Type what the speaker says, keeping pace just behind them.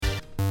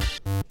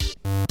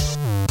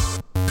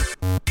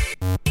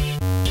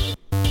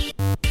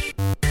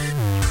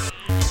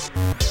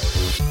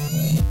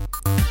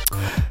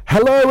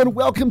Hello and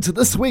welcome to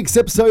this week's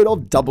episode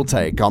of Double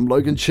Take. I'm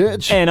Logan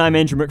Church. And I'm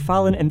Andrew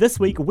McFarlane, and this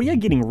week we are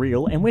getting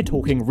real and we're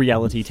talking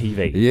reality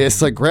TV. Yes,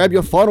 so grab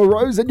your final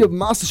rose and your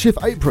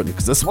MasterChef apron,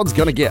 because this one's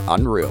gonna get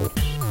unreal.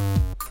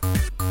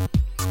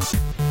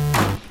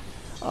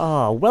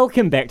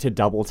 Welcome back to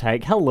Double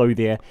Take. Hello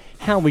there.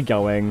 How are we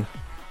going?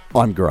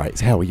 I'm great.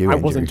 How are you, I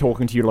Andrew? wasn't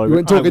talking to you, Logan. You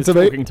weren't talking I was to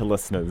me? talking to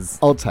listeners.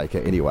 I'll take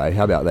it anyway.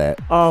 How about that?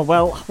 Oh,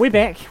 well, we're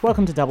back.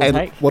 Welcome to Double And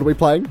Take. what are we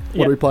playing? What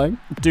Yep. are we playing?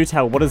 Do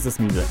tell, what is this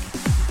music?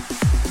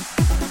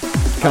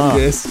 Can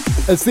you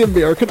guess? It's the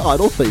American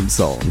Idol theme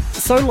song.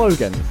 So,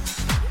 Logan,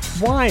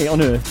 why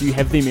on earth do you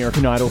have the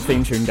American Idol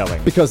theme tune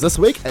going? Because this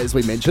week, as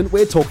we mentioned,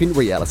 we're talking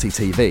reality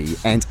TV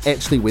and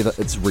actually whether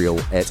it's real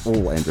at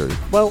all, Andrew.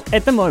 Well,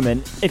 at the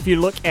moment, if you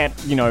look at,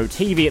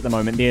 TV at the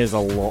moment, there's a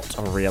lot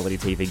of reality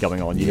TV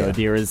going on. You know,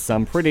 there is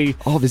some pretty...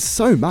 Oh, there's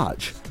so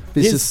much.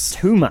 There's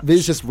too much.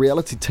 There's just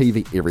reality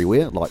TV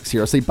everywhere, like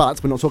seriously,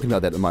 but we're not talking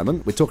about that at the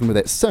moment. We're talking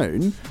about that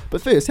soon.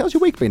 But first, how's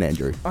your week been,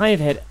 Andrew? I have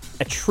had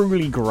a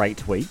truly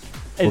great week.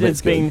 It Well, has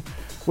that's been. good.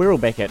 We're all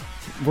back at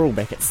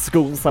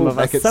school. Some of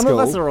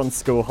us are on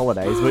school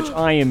holidays, which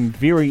I am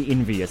very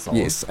envious of.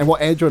 Yes, and what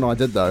Andrew and I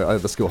did though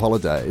over school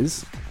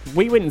holidays.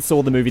 We went and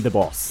saw the movie The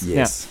Boss.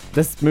 Yes. Now,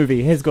 this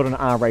movie has got an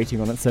R rating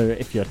on it, so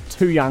if you're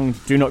too young,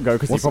 do not go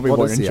because you probably what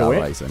won't is the enjoy R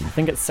it. rating? I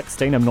think it's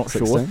 16. I'm not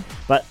 16? sure.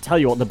 But tell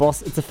you what, The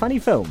Boss. It's a funny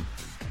film.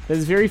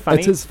 It's very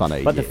funny. It is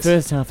funny, but yes. the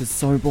first half is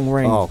so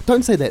boring. Oh,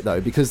 don't say that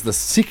though, because the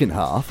second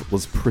half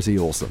was pretty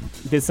awesome.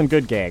 There's some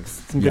good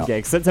gags.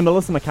 Yeah. So it's a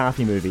Melissa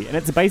McCarthy movie, and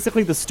it's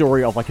basically the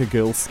story of like a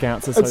Girl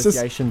Scouts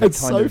association.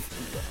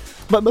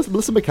 But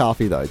Melissa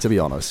McCarthy though, to be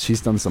honest,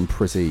 she's done some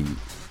pretty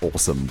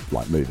awesome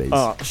movies.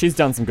 Oh, she's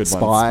done some good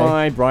ones.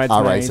 Spy, Bridesmaids.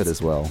 R-rated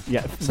as well.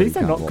 Yeah, So these you are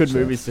can't not good watch that.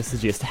 movies to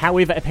suggest.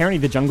 However, apparently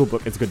The Jungle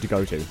Book is good to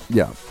go to.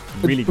 Yeah,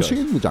 Really Was good.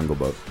 she in the Jungle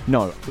Book?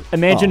 No,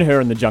 imagine Oh.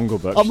 her in The Jungle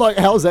Book. I'm like,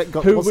 how's that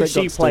got? Who what's would that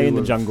she got to play do in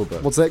The with- Jungle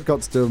Book? What's that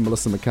got to do with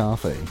Melissa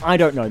McCarthy? I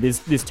don't know.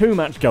 There's too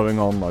much going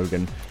on,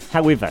 Logan.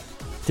 However,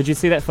 did you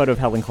see that photo of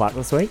Helen Clark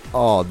this week?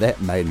 Oh, that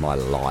made my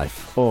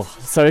life. Oh,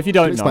 so if you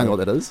don't Can you explain know,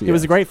 what that is? It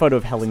was a great photo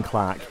of Helen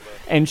Clark,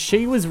 and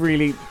she was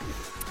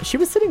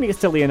sitting next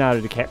to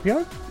Leonardo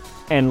DiCaprio.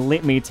 And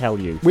let me tell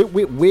you,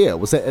 Where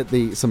was that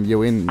at some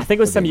UN? I think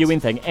it was some event? UN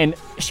thing, and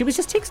she was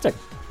just texting,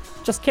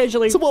 just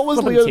casually. So what was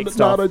flipping text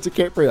off. Leonardo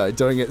DiCaprio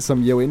doing at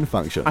some UN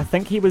function? I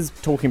think he was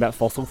talking about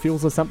fossil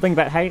fuels or something.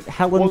 But hey,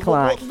 Helen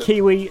Clark,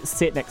 Kiwi,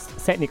 sat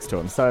next to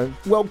him. So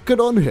Well,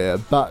 good on her,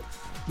 but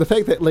the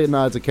fact that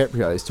Leonardo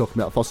DiCaprio is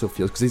talking about fossil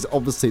fuels, because he's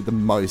obviously the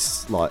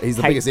most, he's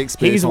the biggest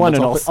expert he's on won the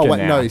an topic. Oscar Oh, wait,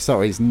 now. no,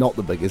 sorry, he's not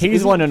the biggest.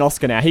 he's won an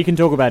Oscar now. He can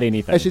talk about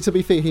anything. Actually, to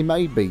be fair, he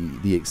may be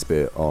the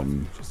expert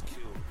on,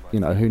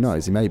 who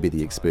knows, he may be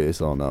the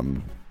expert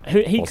on,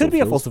 He fossil could be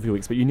a fuels. fossil fuel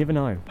expert. You never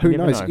know. Who You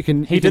never knows? know. You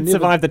can he did never-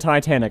 survive the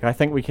Titanic. I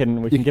think we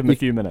can give him a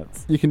few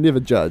minutes. You can never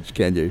judge,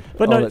 can you?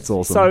 But oh, no, that's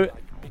awesome. So,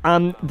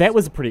 that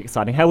was pretty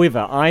exciting.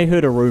 However, I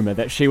heard a rumor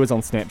that she was on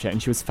Snapchat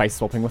and she was face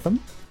swapping with him.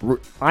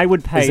 I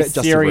would pay Is that just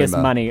a serious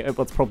rumour? money.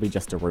 Well, it's probably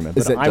just a rumor, Is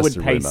but that I would just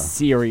a pay rumour?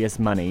 serious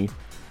money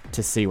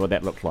to see what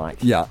that looked like.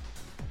 Yeah.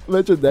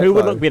 Imagine that. Who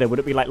would though. look better? Would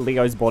it be like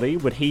Leo's body?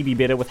 Would he be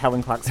better with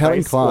Helen Clark's Helen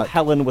face, or Clark.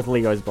 Helen with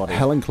Leo's body?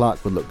 Helen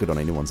Clark would look good on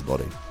anyone's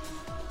body.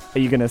 Are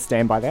you going to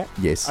stand by that?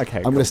 Yes. Okay,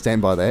 I'm cool. going to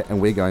stand by that, and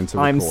we're going to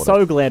record I'm it.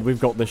 so glad we've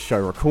got this show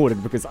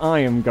recorded because I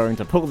am going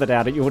to pull that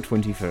out at your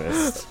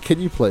 21st. Can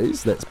you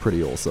please? That's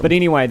pretty awesome. But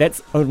anyway,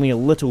 that's only a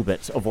little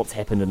bit of what's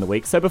happened in the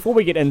week. So before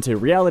we get into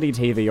reality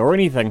TV or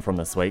anything from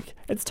this week,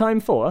 it's time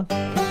for...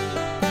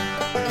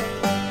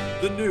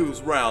 The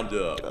News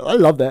Roundup. I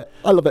love that.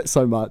 I love that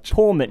so much.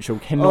 Poor Mitchell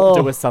cannot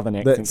Oh, do a southern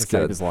accent to that's save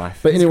good. his life.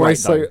 But It's anyway, great,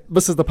 so though.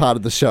 this is the part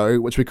of the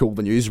show which we call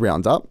the News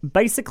Roundup.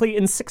 Basically,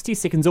 in 60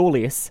 seconds or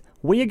less,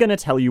 we are going to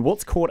tell you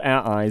what's caught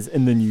our eyes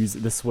in the news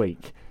this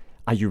week.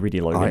 Are you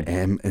ready, Logan? I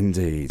am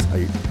indeed.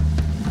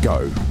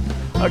 Go.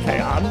 Okay,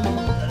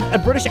 a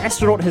British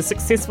astronaut has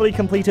successfully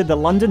completed the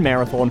London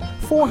Marathon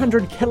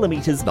 400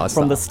 kilometres Nice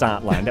from the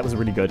start. start line. That was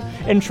really good.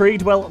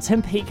 Intrigued? Well,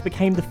 Tim Peake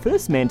became the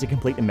first man to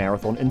complete a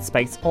marathon in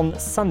space on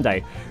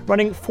Sunday,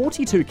 running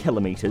 42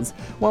 kilometres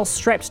while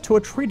strapped to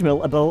a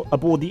treadmill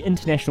aboard the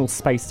International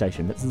Space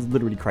Station. This is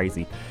literally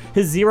crazy.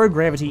 His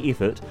zero-gravity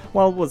effort,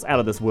 while it was out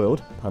of this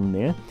world, pun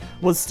there,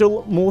 was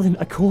still more than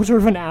a quarter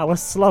of an hour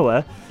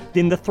slower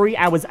than the 3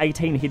 hours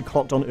 18 he'd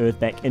clocked on Earth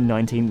back in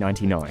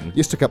 1999.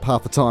 Just took up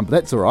half the time, but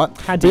that's alright.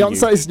 How dare you.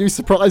 Beyonce's new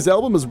surprise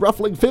album is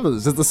ruffling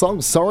feathers as the song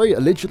Sorry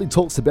allegedly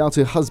talks about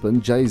her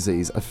husband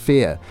Jay-Z's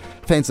affair.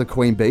 Fans of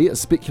Queen Bee are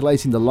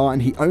speculating the line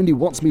 "He only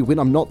wants me when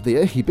I'm not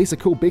there. He better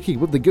call Becky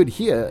with the good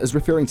hair" is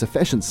referring to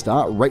fashion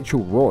star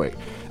Rachel Roy.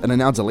 In a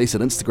now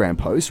deleted Instagram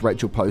post,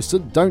 Rachel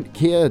posted, don't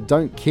care,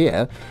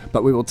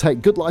 but we will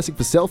take good lighting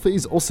for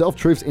selfies or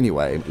self-truths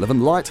anyway. Live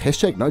in light,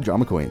 hashtag no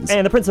drama queens.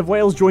 And the Prince of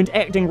Wales joined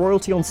acting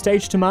royalty on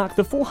stage to mark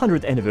the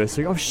 400th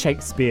anniversary of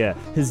Shakespeare,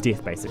 his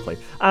death basically.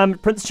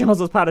 Prince Charles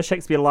was part of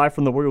Shakespeare Live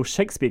from the Royal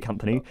Shakespeare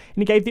Company, and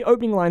he gave the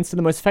opening lines to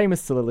the most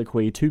famous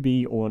soliloquy, "To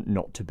be or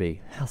not to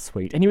be." How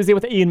sweet. And he was there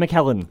with Ian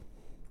McKellen.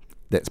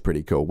 That's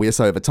pretty cool. We're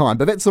so over time,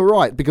 but that's all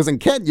right, because in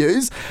cat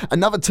news,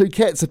 another 2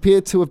 cats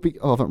appear to have been...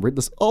 Oh, I haven't read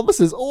this. Oh, this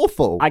is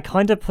awful. I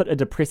kind of put a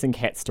depressing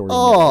cat story in there,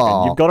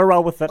 Logan. You've got to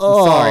roll with it.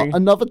 I'm sorry.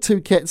 Another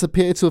 2 cats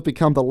appear to have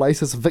become the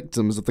latest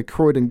victims of the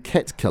Croydon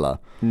cat killer.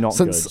 Not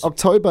Since good.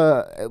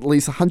 October, at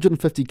least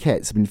 150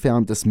 cats have been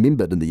found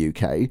dismembered in the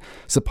UK,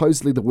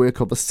 supposedly the work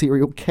of a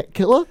serial cat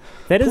killer.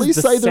 That is Please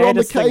the say they're on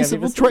the saddest thing case I've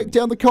and ever will track seen.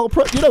 down the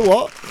culprit. You know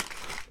what?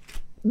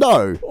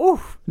 No.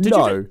 Oof.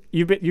 No.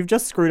 You've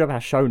just screwed up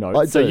our show notes,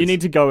 I so did. you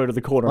need to go over to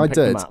the corner and pick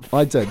them up.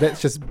 I did. That's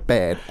just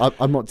bad.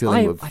 I'm not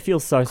dealing with I feel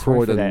so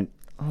sorry for that.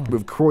 Croydon,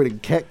 with Croydon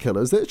cat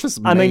killers. That's just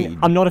I mean. mean,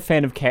 I'm not a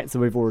fan of cats that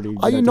we've already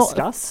Are you not?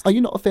 discussed. Are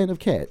you not a fan of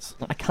cats?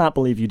 I can't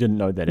believe you didn't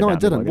know that No, I about me,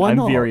 didn't. Logan. Why I'm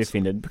not? very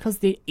offended because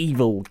they're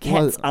evil.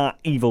 Cats are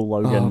evil,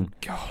 Logan. Oh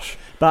gosh.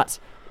 But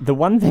the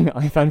one thing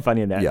I found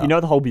funny in that, Yeah. you know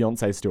the whole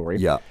Beyonce story?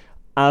 Yeah.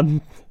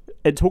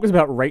 It talks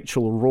about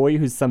Rachel Roy,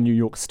 who's some New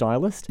York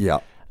stylist. Yeah.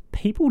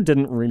 People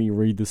didn't really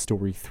read the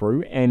story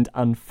through, and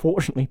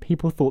unfortunately,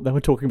 people thought they were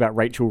talking about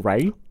Rachel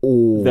Ray,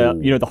 Oh,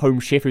 the home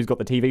chef who's got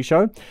the TV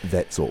show.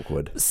 that's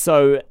awkward.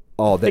 So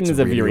Oh, that's things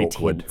are really very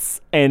awkward.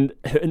 tense, and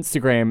her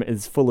Instagram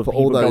is full of For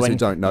people all those going, who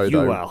don't know, "You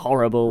though, are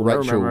horrible."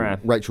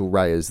 Rachel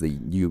Ray is the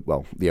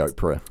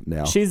Oprah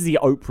now. She's the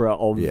Oprah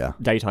of Yeah.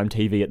 daytime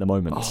TV at the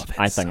moment.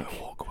 I think. so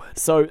awkward.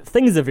 So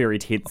things are very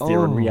tense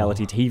there in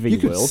reality TV You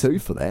could world. sue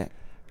for that.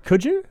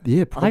 Could you?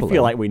 Yeah, I probably.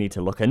 feel like we need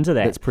to look into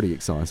that. That's pretty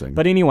exciting.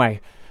 But anyway,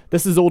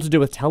 this is all to do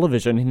with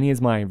television, and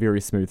here's my very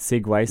smooth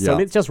segue. So Yeah.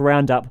 let's just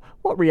round up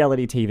what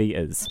reality TV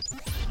is.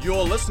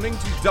 You're listening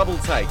to Double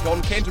Take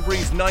on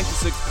Canterbury's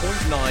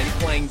 96.9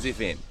 Plains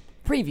FM.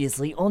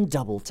 Previously on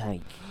Double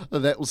Take.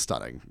 That was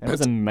stunning. That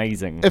was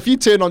amazing. If you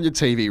turn on your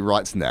TV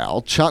right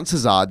now,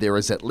 chances are there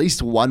is at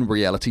least one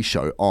reality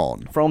show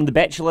on. From The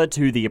Bachelor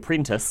to The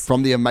Apprentice,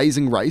 From The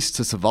Amazing Race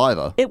to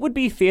Survivor. it would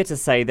be fair to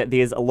say that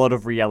there's a lot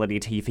of reality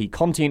TV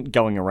content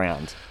going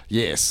around.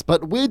 Yes,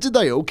 but where did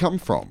they all come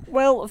from?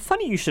 Well,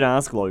 funny you should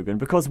ask, Logan,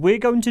 because we're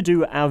going to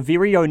do our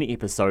very own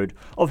episode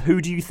of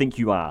Who Do You Think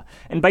You Are,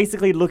 and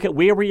basically look at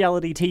where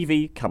reality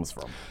TV comes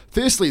from.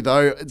 Firstly,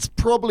 though, it's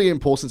probably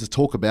important to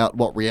talk about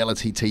what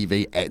reality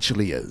TV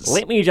actually is.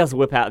 Let me just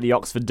whip out the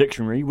Oxford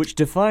Dictionary, which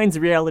defines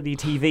reality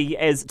TV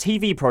as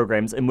TV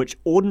programs in which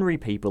ordinary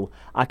people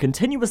are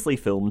continuously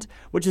filmed,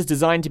 which is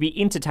designed to be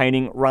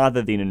entertaining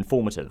rather than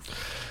informative.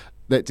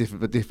 That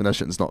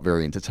definition is not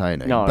very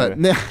entertaining. No, but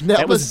now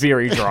that was this-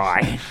 very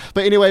dry.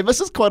 But anyway, this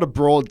is quite a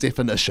broad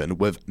definition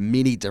with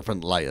many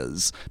different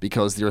layers,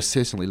 because there are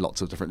certainly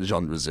lots of different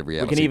genres of We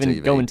reality can even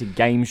TV. go into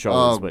game shows,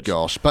 Oh which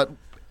gosh, but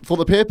for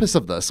the purpose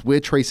of this, we're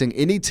treating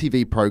any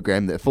TV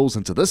program that falls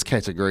into this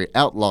category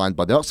outlined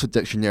by the Oxford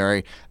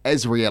Dictionary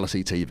as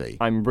reality TV.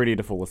 I'm ready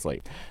to fall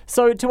asleep.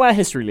 So, to our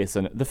history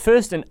lesson, the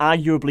first and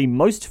arguably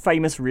most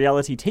famous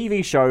reality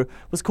TV show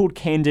was called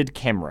Candid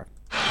Camera.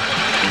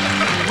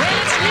 When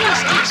it's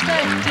least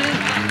expected,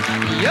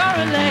 you're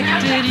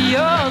elected,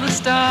 you're the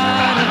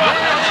star of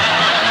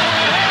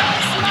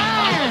every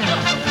smile.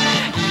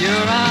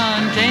 You're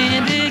on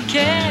candid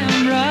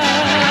camera.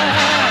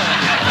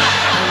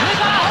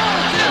 With our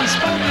hocus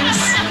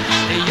pocus,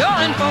 you're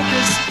in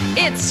focus,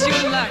 it's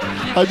your luck.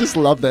 I just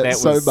love that, That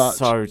so was much.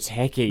 so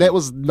tacky. That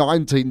was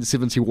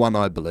 1971,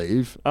 I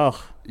believe. Ugh.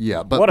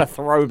 Yeah, but What a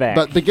throwback.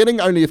 But beginning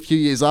only a few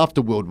years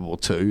after World War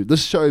II,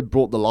 this show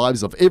brought the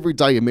lives of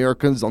everyday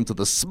Americans onto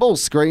the small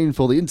screen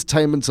for the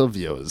entertainment of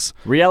viewers.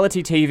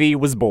 Reality TV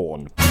was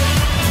born.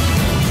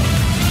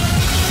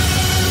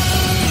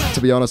 To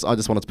be honest, I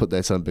just wanted to put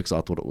that in because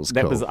I thought it was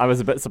cool. I was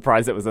a bit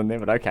surprised it was in there,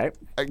 but okay.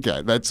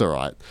 Okay, that's all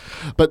right.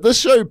 But this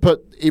show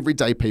put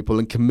everyday people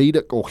in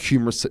comedic or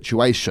humorous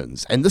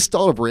situations, and this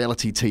style of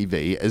reality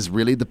TV is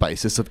really the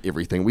basis of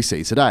everything we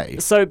see today.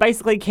 So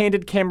basically,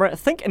 Candid Camera,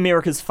 think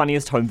America's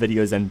funniest home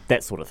videos and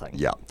that sort of thing.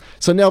 Yeah.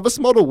 So now this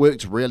model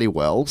worked really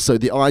well, so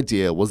the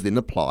idea was then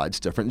applied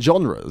to different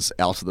genres.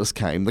 Out of this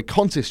came the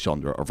contest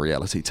genre of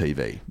reality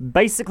TV.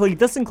 Basically,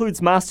 this includes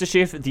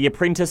MasterChef, The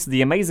Apprentice,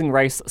 The Amazing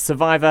Race,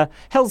 Survivor,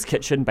 Hell's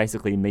Kitchen,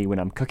 basically me when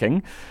I'm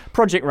cooking,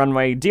 Project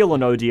Runway, Deal or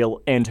No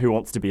Deal, and Who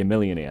Wants to Be a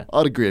Millionaire.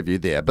 I'd agree with you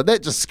there, but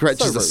that just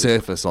scratches So the rude.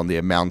 surface on the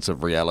amount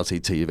of reality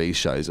TV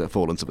shows that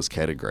fall into this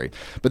category.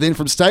 But then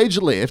from stage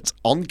left,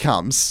 on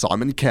comes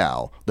Simon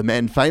Cowell, the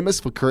man famous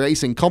for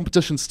creating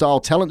competition-style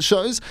talent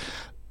shows,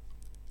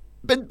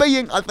 but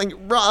being, I think,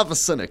 rather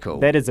cynical.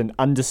 That is an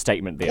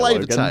understatement there, Play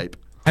Logan. the tape.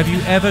 Have you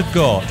ever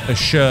got a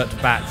shirt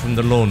back from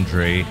the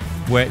laundry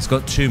where it's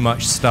got too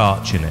much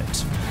starch in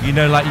it? You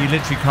know, like you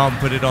literally can't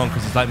put it on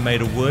because it's like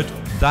made of wood?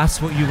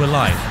 That's what you were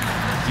like.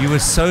 You were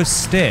so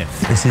stiff.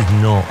 This is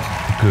not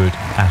good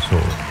at all.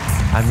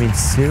 I mean,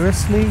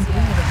 seriously?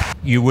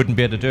 You wouldn't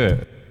be able to do it.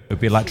 It would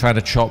be like trying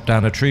to chop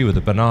down a tree with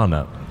a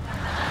banana.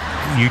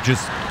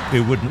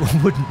 It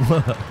wouldn't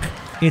work.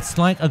 It's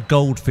like a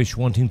goldfish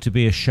wanting to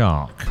be a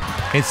shark.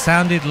 It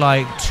sounded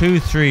like 2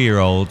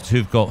 3-year-olds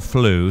who've got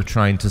flu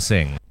trying to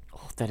sing.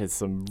 That is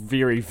some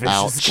very vicious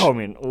Ouch.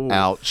 comment. Ooh.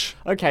 Ouch.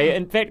 Okay,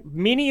 in fact,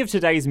 many of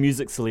today's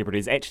music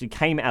celebrities actually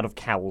came out of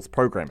Cowell's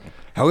programming.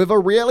 However,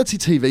 reality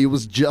TV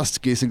was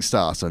just getting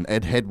started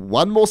and had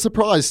one more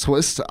surprise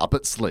twist up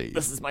its sleeve.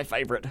 This is my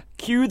favourite.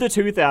 Cue the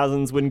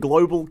 2000s when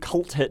global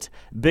cult hit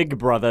Big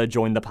Brother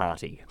joined the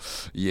party.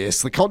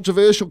 Yes, the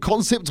controversial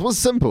concept was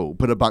simple.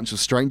 Put a bunch of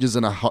strangers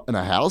in a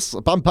house,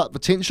 bump up the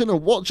tension,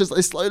 and watch as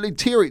they slowly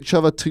tear each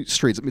other to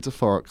shreds.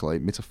 Metaphorically, I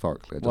just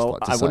Well,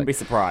 like to I say. wouldn't be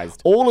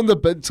surprised. All in the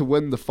bid to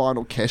win the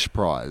final cash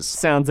prize.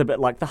 Sounds a bit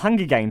like the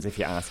Hunger Games, if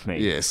you ask me.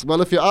 Yes,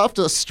 well, if you're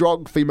after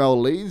strong female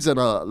leads and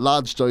a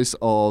large dose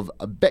of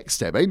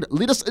backstabbing,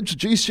 let us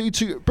introduce you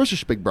to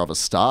British Big Brother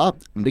star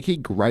Nikki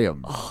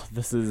Graham.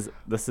 This is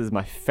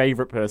my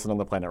favourite person on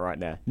the planet right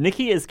now.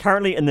 Nikki is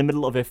currently in the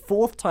middle of her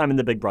 4th time in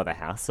the Big Brother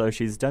house, so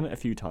she's done it a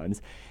few times,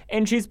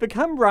 and she's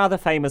become rather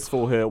famous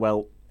for her,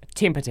 well,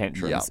 temper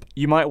tantrums. Yup.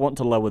 You might want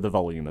to lower the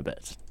volume a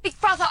bit. Big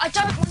Brother, I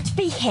don't want to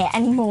be here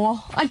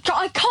anymore. I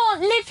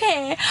can't live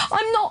here.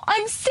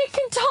 I'm sick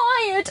and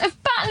tired of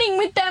battling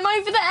with them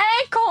over the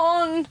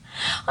aircon.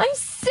 I'm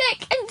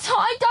sick and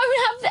tired. I don't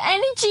have the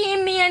energy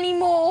in me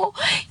anymore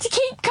to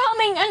keep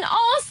coming and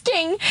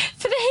asking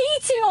for the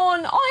heating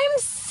on. I am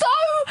so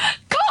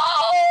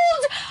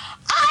cold.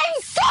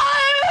 I'm so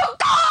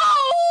cold.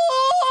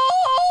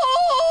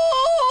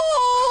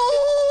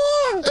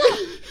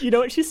 You know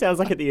what she sounds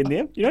like at the end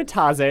there? You know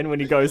Tarzan when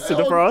he goes to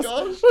the Oh, frost?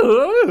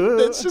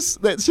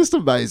 That's just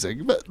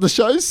amazing. But the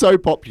show's so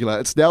popular,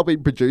 it's now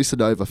been produced in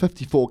over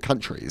 54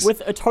 countries.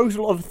 With a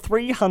total of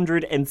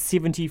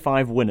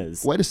 375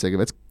 winners. Wait a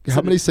second,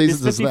 how many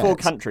seasons There's is 54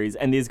 that? countries,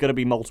 and there's going to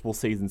be multiple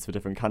seasons for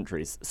different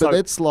countries. But So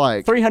that's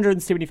like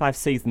 375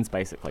 seasons,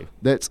 basically.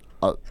 that's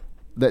a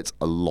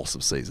lot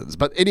of seasons.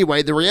 But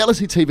anyway, the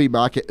reality TV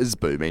market is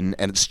booming,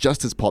 and it's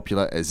just as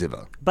popular as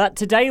ever. But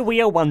today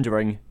we are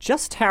wondering,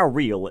 just how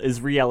real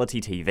is reality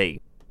TV?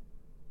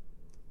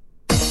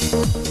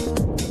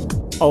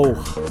 Oh,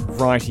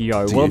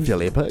 rightio. Do you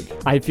feel epic?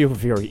 I feel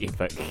very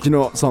epic. Do you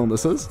know what song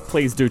this is?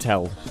 Please do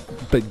tell.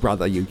 Big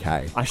Brother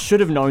UK. I should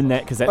have known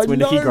that because that's where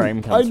Nikki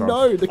Graham comes from. I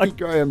know, Nikki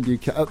Graham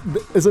UK.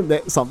 Isn't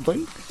that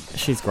something?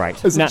 She's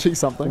great. Isn't Now, she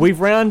something? We've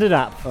rounded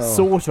up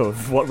sort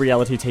of what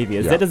reality TV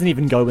is. Yeah. That doesn't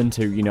even go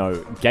into,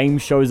 game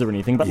shows or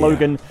anything. But Yeah.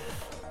 Logan,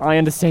 I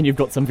understand you've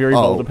got some very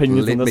bold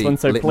opinions on this one,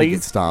 so let me get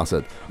please.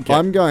 started. Okay.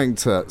 I'm going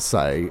to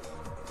say,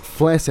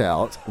 flat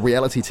out,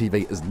 reality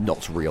TV is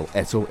not real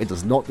at all. It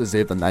does not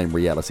deserve the name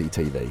reality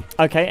TV.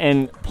 Okay,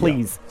 and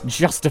please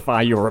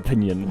justify your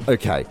opinion.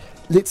 Okay,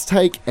 let's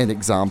take an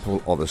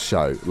example of a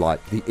show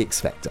like The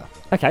X Factor.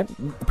 Okay.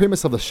 The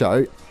premise of the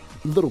show,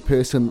 little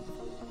person,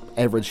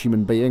 average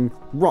human being,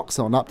 rocks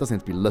on up, doesn't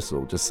have to be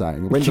little, just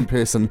saying. Random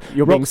person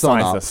You're being rocks on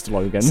up. sizist,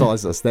 Logan.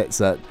 Sizist, that's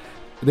it.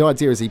 The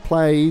idea is he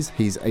plays,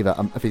 he's either,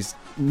 if he's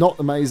not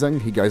amazing,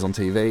 he goes on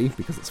TV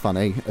because it's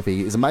funny. If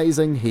he is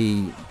amazing,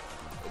 he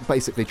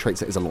basically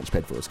treats it as a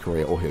launchpad for his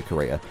career or her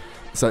career.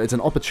 So it's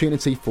an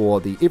opportunity for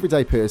the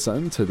everyday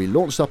person to be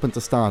launched up into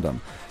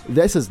stardom.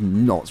 This is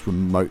not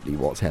remotely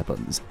what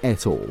happens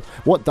at all.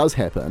 What does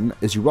happen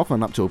is you rock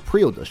on up to a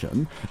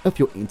pre-audition. If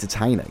you're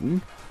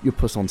entertaining, you're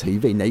put on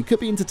TV. Now, you could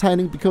be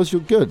entertaining because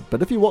you're good,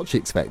 but if you watch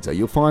X Factor,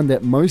 you'll find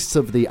that most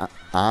of the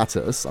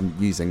artists, I'm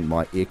using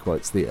my air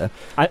quotes there,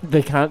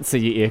 They can't see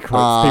your ear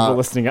quotes, people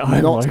listening at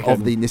home. not Logan.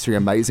 of the necessarily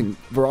amazing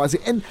variety.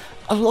 And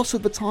a lot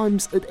of the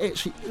times, it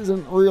actually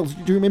isn't real.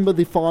 Do you remember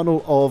the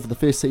final of the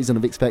first season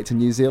of X Factor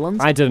New Zealand?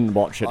 I didn't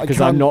watch it I because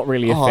can't- I'm not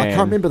really a fan. I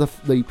can't remember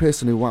the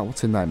person who won.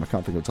 What's her name? I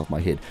can't think of it off the top of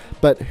my head.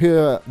 But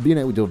her being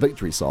able to do a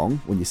victory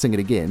song, when you sing it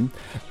again,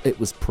 it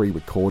was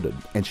pre-recorded.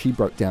 And she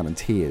broke down in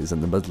tears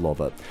in the middle of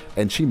it.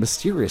 And she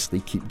mysteriously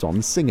kept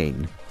on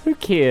singing. Who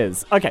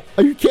cares? Okay,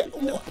 Are you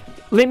kidding?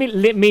 let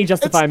me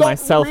justify It's not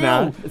myself real.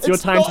 now. It's your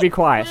It's time to not be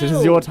quiet. It is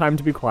real. your time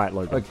to be quiet,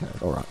 Logan. Okay,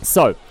 all right.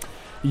 So,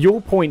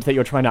 your point that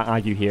you're trying to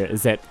argue here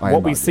is that I what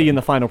am we see arguing. in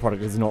the final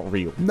product is not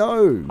real.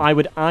 No. I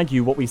would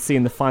argue what we see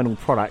in the final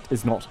product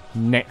is not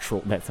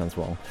natural. That sounds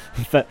wrong.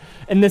 But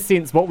in this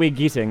sense, what we're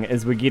getting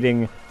is we're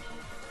getting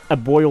a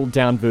boiled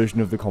down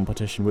version of the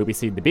competition where we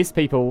see the best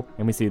people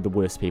and we see the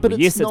worst people. But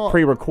it's Yes, not- it's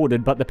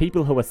pre-recorded, but the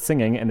people who are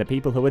singing and the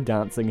people who are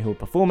dancing, who are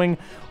performing,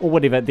 or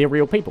whatever, they're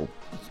real people.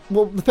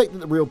 Well, the fact that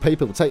the real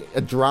people take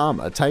a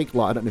drama, I don't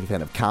know if you're a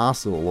fan of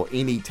Castle or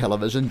any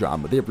television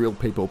drama, they're real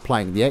people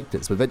playing the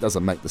actors, but that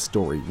doesn't make the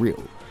story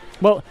real.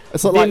 Well,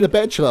 It's not then- like The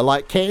Bachelor,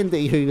 like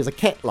Candy, who is a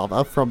cat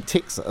lover from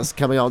Texas,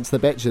 coming on to The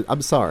Bachelor.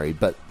 I'm sorry,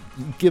 but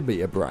give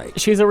me a break.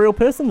 she's a real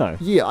person, though.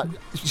 Yeah,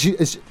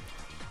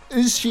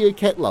 is she a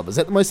cat lover? Is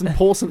that the most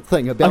important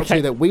thing about Okay.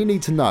 you that we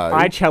need to know?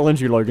 I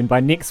challenge you, Logan. By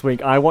next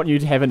week, I want you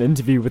to have an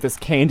interview with this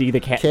Candy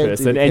the cat Candy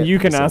person, the and cat you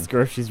can person. ask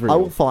her if she's real. I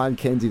will find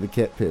Candy the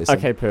cat person.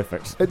 Okay,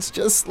 perfect. It's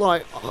just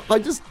like, I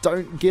just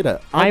don't get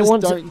it. I just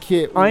want to- don't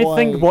get I why...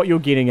 think what you're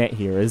getting at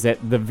here is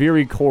at the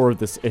very core of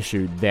this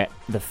issue that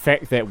the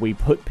fact that we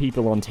put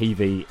people on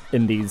TV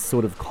in these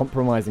sort of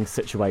compromising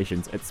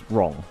situations, it's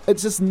wrong.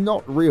 It's just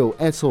not real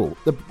at all.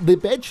 The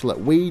Bachelor,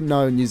 we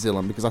know in New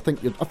Zealand, because I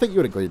think you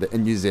would agree that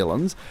in New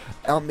Zealand,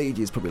 our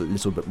media is probably a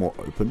little bit more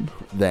open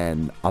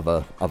than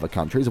other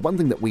countries. One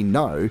thing that we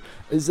know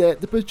is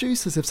that the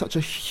producers have such a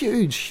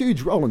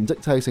huge role in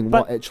dictating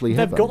what actually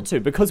happens. They've got to,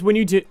 because when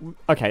you do...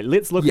 Okay,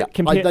 let's look at...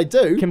 They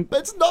do, but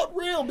it's not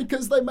real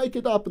because they make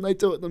it up and they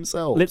do it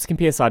themselves. Let's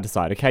compare side to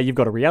side, okay? You've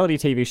got a reality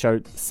TV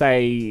show,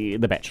 say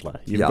The Bachelor.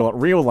 You've got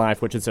real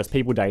life, which is just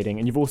people dating,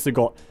 and you've also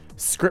got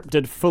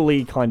scripted,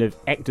 fully kind of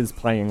actors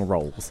playing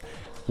roles.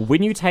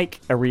 When you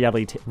take a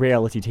reality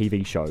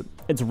TV show,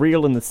 it's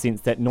real in the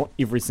sense that not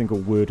every single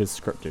word is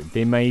scripted.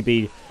 There may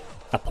be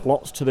a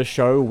plot to the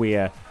show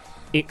where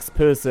X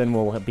person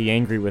will be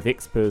angry with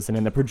X person,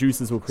 and the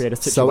producers will create a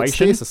situation. So it's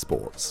theatre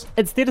sports.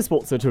 It's theatre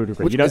sports to a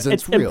degree. Which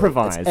it's real.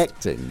 improvised. It's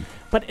acting.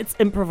 But it's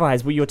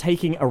improvised, where you're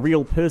taking a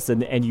real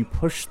person and you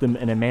push them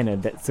in a manner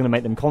that's going to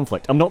make them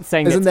conflict. I'm not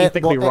saying that's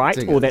ethically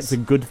right or that's a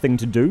good thing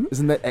to do.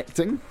 Isn't that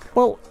acting?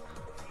 Well,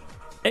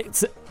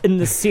 it's in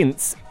the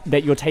sense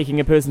that you're taking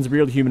a person's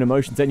real human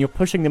emotions and you're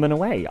pushing them in a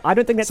way. I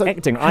don't think that's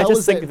acting. I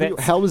just think that...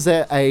 How is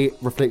that a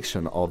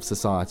reflection of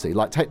society?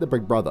 Like, take the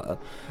Big Brother.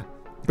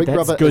 Big That's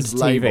Brother good is TV.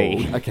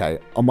 labelled... Okay,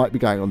 I might be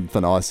going on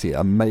thin ice here.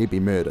 I may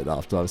be murdered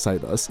after I say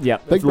this. Yeah,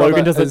 Big if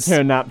Logan Brother doesn't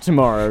turn up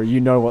tomorrow, you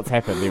know what's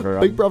happened,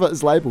 everyone. Big Brother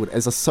is labelled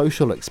as a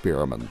social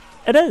experiment.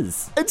 It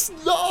is. It's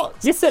not.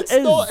 Yes, it's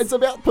is. Not. It's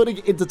about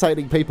putting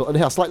entertaining people in the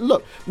house. Like,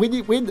 look,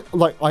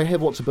 I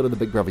have watched a bit of the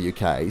Big Brother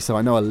UK, so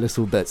I know a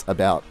little bit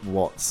about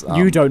what's.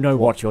 You don't know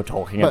what you're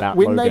talking about,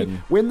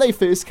 Logan. When they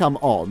first come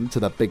on to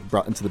the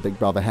into the Big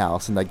Brother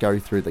house, and they go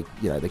through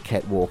the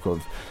catwalk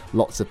of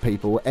lots of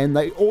people, and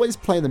they always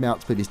play them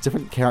out to be these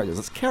different characters.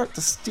 It's character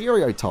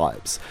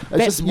stereotypes.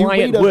 That's why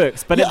it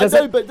works, but it doesn't.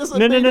 I know, but it doesn't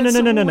mean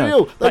it's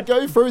real. They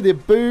go through, they're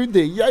booed,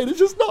 they're yayed. It's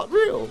just not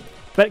real.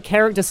 But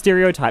character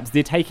stereotypes,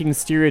 they're taking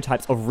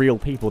stereotypes of real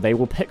people. They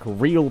will pick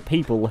real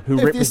people who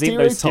represent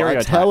those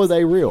stereotypes. How are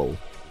they real?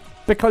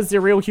 Because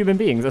they're real human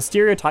beings. A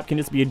stereotype can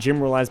just be a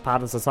generalised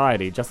part of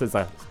society, just as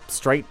a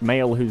straight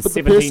male who's 17 years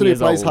old. But the person who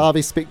plays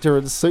Harvey Specter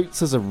in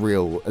Suits is a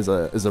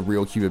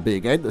real human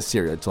being and the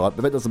stereotype,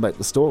 but that doesn't make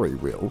the story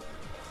real.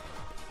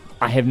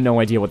 I have no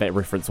idea what that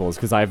reference was,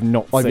 because I have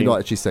not seen... Have you not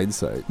actually seen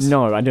Suits?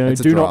 No, I do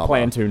not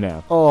plan to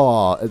now.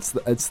 Oh, it's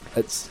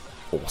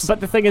awesome. But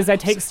the thing is, they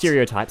take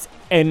stereotypes,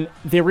 and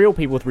they're real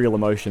people with real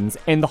emotions,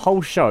 and the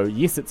whole show,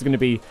 yes, it's going to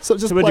be, so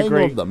just to a playing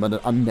degree... on them in an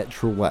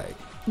unnatural way.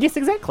 Yes,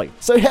 exactly.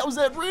 So how's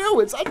that real?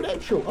 It's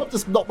unnatural. I've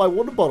just knocked my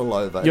water bottle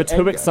over. You're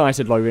too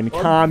excited, Logan.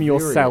 Calm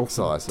yourself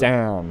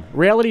down.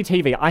 Reality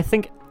TV, I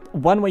think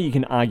one way you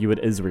can argue it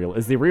is real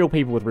is they're real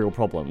people with real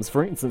problems.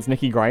 For instance,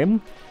 Nikki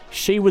Graham,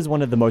 she was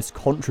one of the most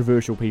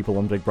controversial people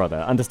on Big Brother,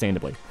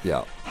 understandably.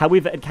 Yeah.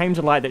 However, it came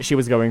to light that she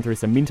was going through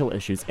some mental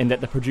issues and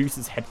that the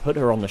producers had put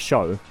her on the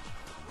show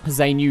because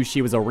they knew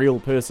she was a real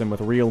person with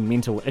real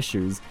mental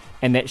issues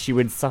and that she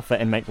would suffer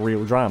and make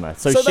real drama.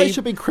 So they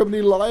should be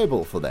criminally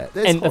liable for that.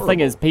 That's horrible. The thing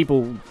is,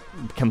 people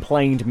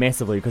complained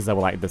massively because they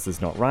were like, this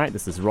is not right,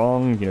 this is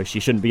wrong, she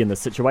shouldn't be in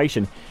this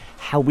situation.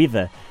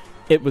 However,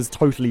 it was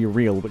totally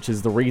real, which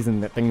is the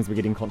reason that things were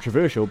getting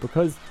controversial,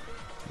 because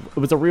it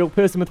was a real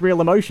person with real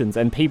emotions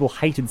and people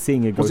hated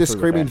seeing her go through Was her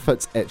screaming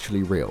fits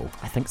actually real?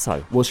 I think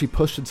so. Was she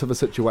pushed into the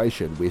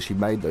situation where she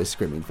made those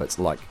screaming fits,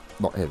 like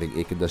not having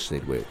air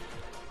conditioning work?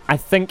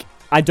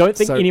 I don't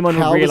think anyone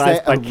would realise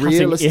by cutting... How is that a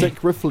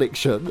realistic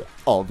reflection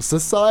of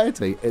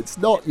society? It's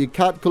not. You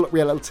can't call it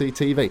reality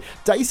TV.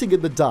 Dating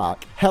in the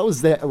dark, how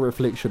is that a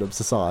reflection of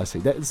society?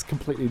 That is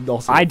completely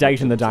not... I date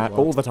in the dark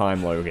all the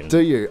time, Logan. Do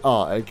you?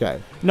 Oh, okay.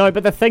 No,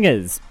 but the thing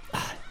is,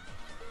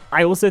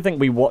 I also think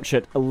we watch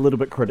it a little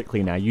bit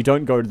critically now. You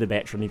don't go to The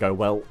Bachelor and you go,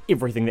 well,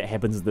 everything that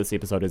happens in this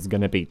episode is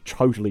going to be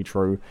totally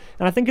true.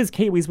 And I think as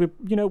Kiwis,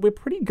 we're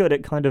pretty good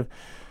at kind of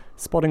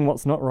spotting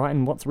what's not right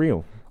and what's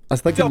real. I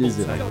think in New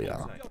Zealand we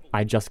are.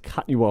 I just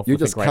cut you off. You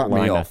with just a great cut me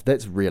liner. off.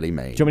 That's really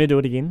mean. Do you want me to do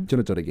it again? Do you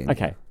want to do it again?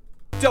 Okay.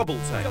 Double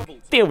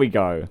take. There we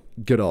go.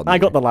 Good on I you.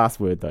 got the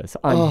last word though, so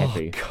I'm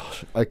happy.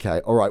 Gosh.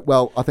 Okay. All right.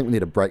 Well, I think we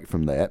need a break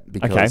from that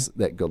because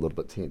that got a little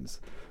bit tense.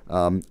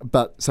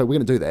 But so we're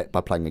going to do that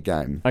by playing a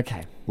game.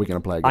 Okay. We're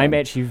going to play a game. I'm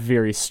actually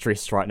very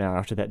stressed right now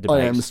after that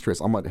debate. I am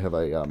stressed. I might have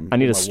a... I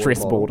need a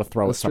stress ball to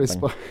throw at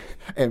something.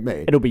 At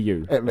me. It'll be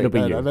you. At me. It'll be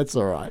you. No, that's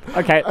all right.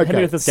 Okay, hit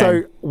me with this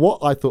game. So what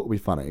I thought would be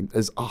funny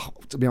is,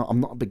 to be honest,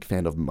 I'm not a big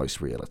fan of most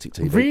reality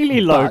TV.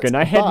 Really, Logan?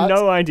 I had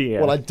no idea.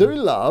 What I do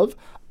love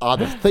are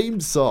the theme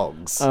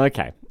songs.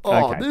 Okay.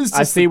 Oh, okay.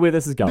 I see where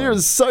this is going. There are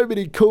so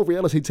many cool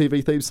reality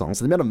TV theme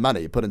songs, and the amount of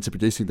money put into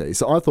producing these.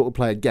 So I thought we'd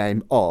play a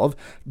game of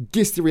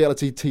Guess the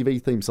Reality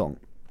TV Theme Song.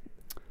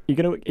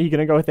 Are you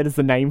gonna go with that as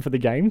the name for the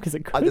game? Because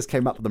it could. I just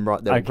came up with them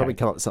right there. We'll probably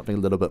come up with something a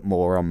little bit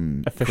more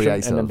efficient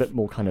creative and a bit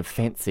more kind of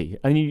fancy.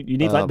 And you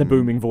need like the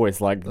booming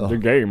voice, like the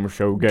game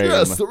show game.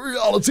 Yes, the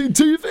reality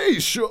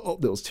TV show. Oh,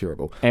 that was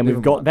terrible. And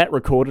we've got that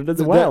recorded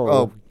as well.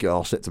 Oh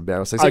gosh, that's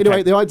embarrassing. So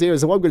anyway, the idea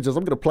is that what I'm going to do is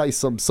I'm going to play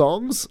some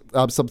songs,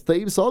 some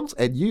theme songs,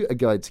 and you are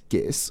going to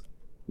guess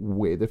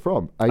where they're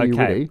from. Are you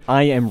ready?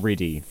 I am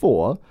ready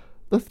for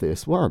the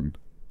first one.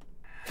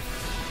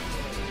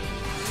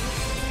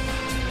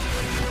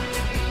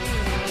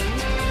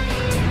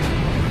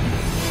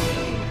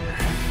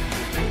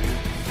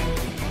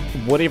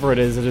 whatever it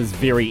is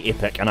very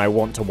epic, and I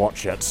want to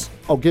watch it.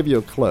 I'll give you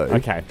a clue.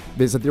 Okay.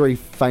 There's a very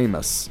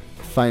famous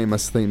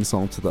theme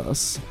song to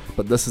this,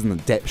 but this is an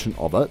adaptation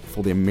of it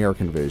for the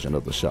American version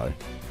of the show.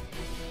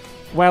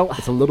 Well,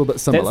 It's a little bit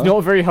similar. that's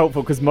not very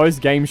helpful because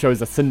most game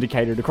shows are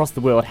syndicated across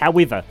the world.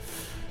 However,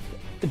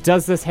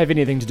 does this have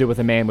anything to do with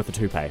a man with a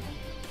toupee?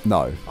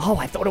 No. Oh,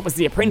 I thought it was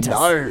The Apprentice.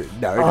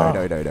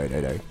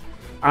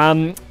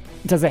 No.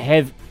 Does it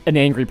have an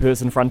angry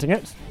person fronting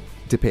it?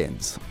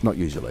 Depends. Not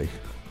usually.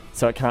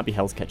 So it can't be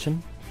Hell's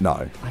Kitchen?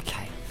 No.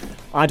 Okay.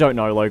 I don't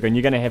know, Logan.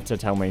 You're going to have to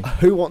tell me.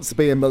 Who Wants to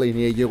Be a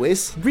Millionaire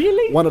US?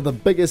 Really? One of the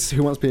biggest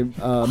Who Wants to Be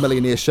a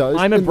Millionaire shows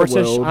I'm in the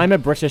world. a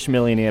British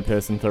millionaire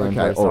person through and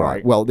through. Okay, all Sorry.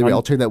 right. Well, anyway, I'm-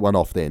 I'll turn that one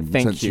off then,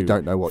 Thank since you you.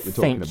 don't know what you're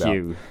talking Thank about.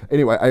 you.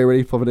 Anyway, are you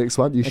ready for the next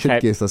one? You should Okay.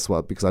 guess this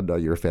one because I know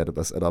you're a fan of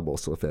this, and I'm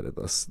also a fan of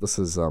this. This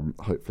is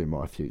hopefully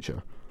my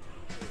future.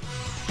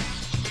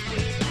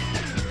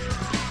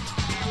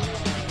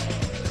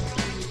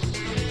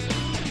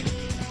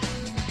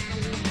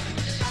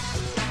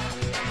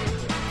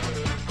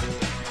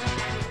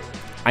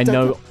 I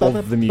know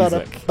of the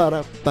music.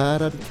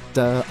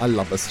 I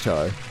love this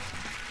show.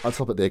 I'll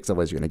stop it there because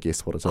otherwise you're going to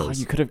guess what it is. Oh,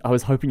 you could have. I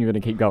was hoping you were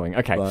going to keep going.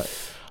 Okay.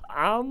 Right.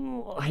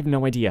 I have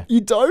no idea.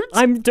 You don't?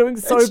 I'm doing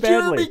so it's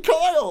badly. Jeremy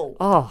Kyle!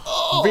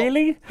 Oh,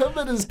 really? Him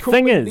and his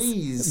Thing crooked is,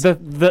 knees.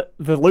 the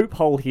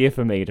loophole here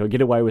for me to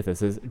get away with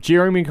this is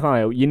Jeremy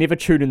Kyle. You never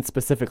tune in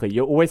specifically.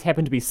 You always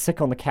happen to be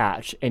sick on the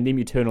couch, and then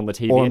you turn on the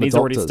TV, Or and in the he's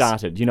already doctors.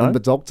 started. You know, And the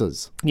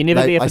doctors. You're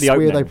never there for the I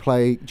swear opening. they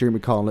play Jeremy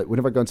Kyle. Like,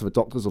 whenever I go into the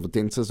doctors or the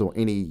dentist or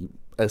any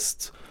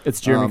ist, It's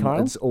Jeremy Kyle?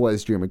 It's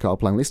always Jeremy Kyle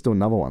playing. Let's do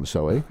another one,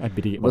 shall we? I'd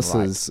better get one This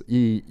right. is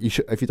you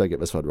should, if you don't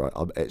get this one right,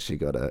 I'm actually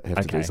gonna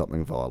have to do Okay.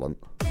 something violent.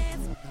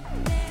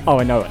 Oh,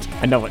 I know it.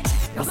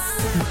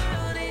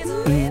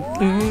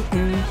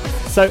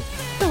 So,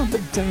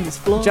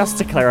 just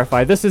to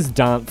clarify, this is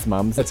Dance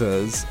Mums. It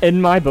is.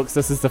 In my books,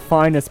 this is the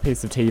finest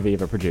piece of TV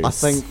ever produced. I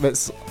think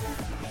that's.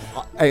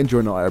 Andrew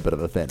and I are a bit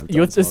of a fan of This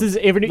Dance is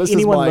Moms. This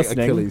anyone is my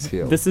listening. Achilles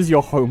heel. This is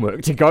your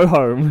homework to go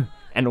home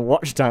and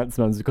watch Dance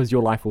Mums because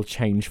your life will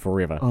change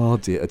forever. Oh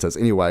dear, it is.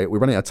 Anyway, we're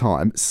running out of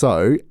time,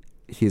 so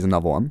here's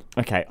another one.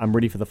 Okay, I'm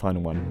ready for the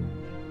final one.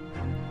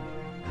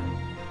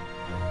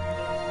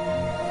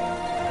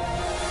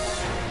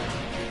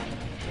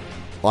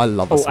 I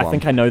love this one. I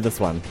think I know this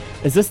one.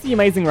 Is this The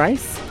Amazing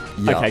Race?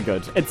 Yeah. Okay,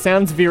 good. It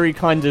sounds very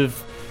kind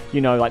of,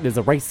 like there's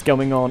a race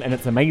going on and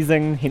it's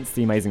amazing, hence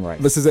The Amazing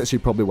Race. This is actually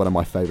probably one of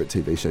my favourite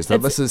TV shows. Now,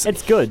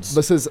 It's good.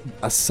 This is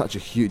such a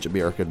huge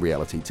American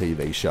reality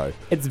TV show.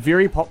 It's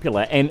very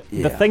popular, and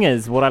the Yeah. thing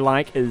is, what I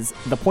like is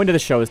the point of the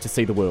show is to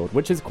see the world,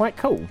 which is quite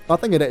cool. I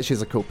think it actually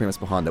has a cool premise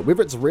behind it.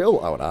 Whether it's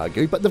real, I would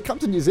argue, but they've come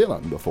to New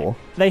Zealand before.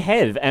 They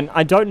have, and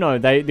I don't know,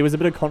 there was a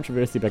bit of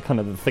controversy about kind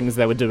of the things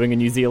they were doing in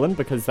New Zealand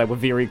because they were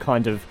very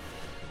kind of...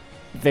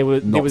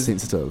 Not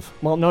sensitive.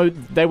 Well, no,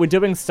 they were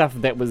doing stuff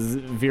that was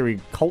very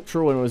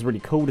cultural and it was really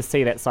cool to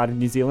see that side of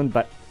New Zealand,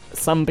 but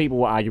some people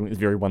were arguing it was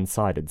very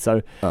one-sided.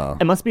 So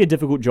it must be a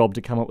difficult job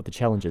to come up with the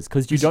challenges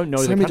because you don't know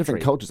So the many country.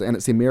 different cultures, and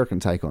it's the American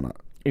take on it.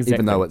 Exactly.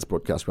 Even though it's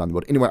broadcast around the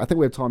world. Anyway, I think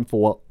we have time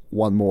for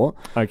one more.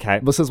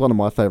 Okay. This is one of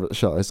my favourite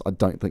shows. I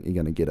don't think you're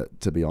going to get it,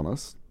 to be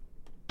honest.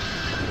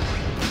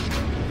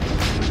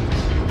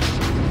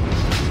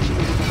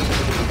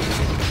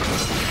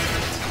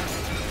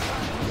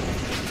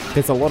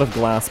 There's a lot of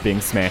glass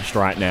being smashed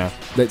right now.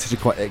 That's actually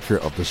quite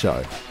accurate of the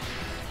show.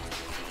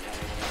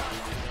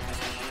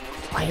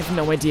 I have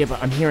no idea,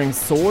 but I'm hearing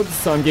swords,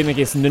 so I'm going to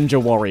guess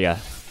Ninja Warrior.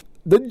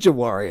 Ninja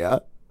Warrior.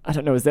 I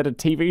don't know, is that a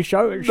TV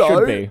show? It No.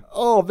 should be.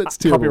 Oh, that's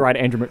terrible. Copyright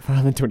Andrew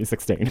McFarlane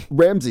 2016.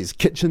 Ramsay's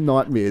Kitchen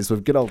Nightmares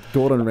with good old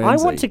Gordon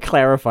Ramsay. I want to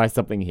clarify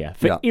something here.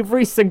 For Yeah.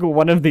 every single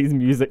one of these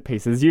music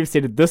pieces, you've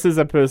said this is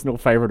a personal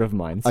favourite of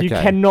mine. So you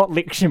Okay. cannot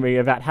lecture me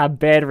about how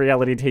bad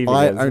reality TV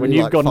I is only when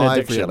you've like got an 5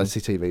 addiction. reality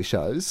TV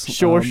shows.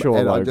 Sure, and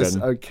I Logan.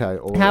 just, okay,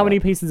 all How right. many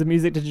pieces of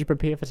music did you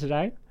prepare for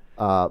today?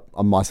 I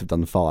might have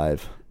done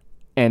 5.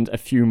 And a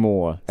few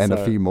more. And So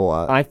a few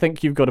more. I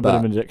think you've got a bit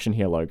of But- an addiction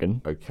here,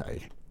 Logan.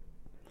 Okay.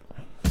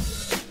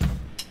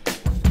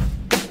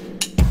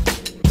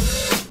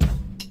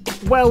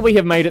 Well, we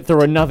have made it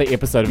through another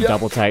episode of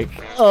Double Take.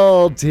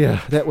 Oh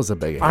dear, that was a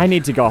biggie. I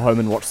need to go home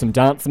and watch some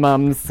Dance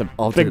Mums, some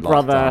Big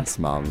Brother. Dance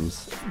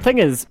Mums. Thing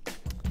is,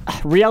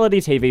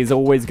 reality TV is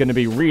always going to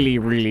be really,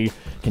 really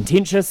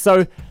contentious, so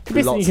the best thing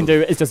you Lots can of-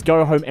 do is just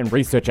go home and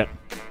research it.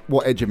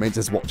 What Andrew means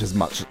is watch as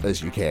much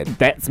as you can.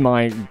 That's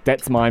my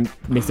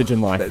message in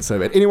life. That's so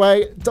bad.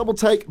 Anyway, Double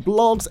Take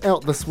blogs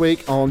out this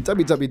week on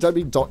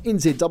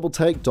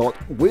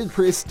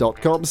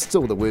www.nzddoubletake.wordpress.com.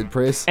 Still the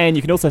WordPress. And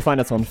you can also find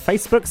us on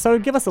Facebook, so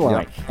give us a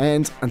like.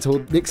 And until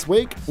next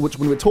week, which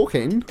when we're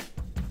talking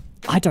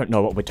I don't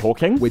know what we're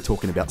talking.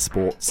 about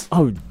sports.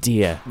 Oh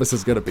dear. This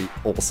is going to be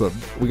awesome.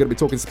 We're going to be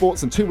talking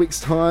sports in 2 weeks'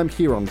 time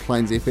here on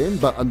Plains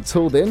FM. But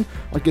until then,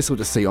 I guess we'll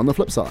just see you on the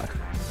flip side.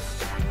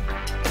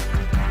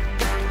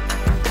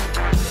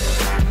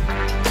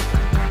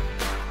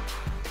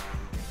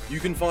 You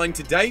can find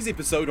today's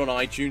episode on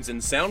iTunes and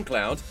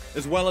SoundCloud,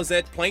 as well as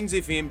at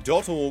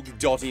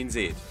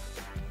plainsfm.org.nz.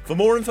 For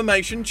more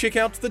information, check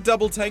out the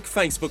Double Take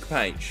Facebook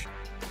page.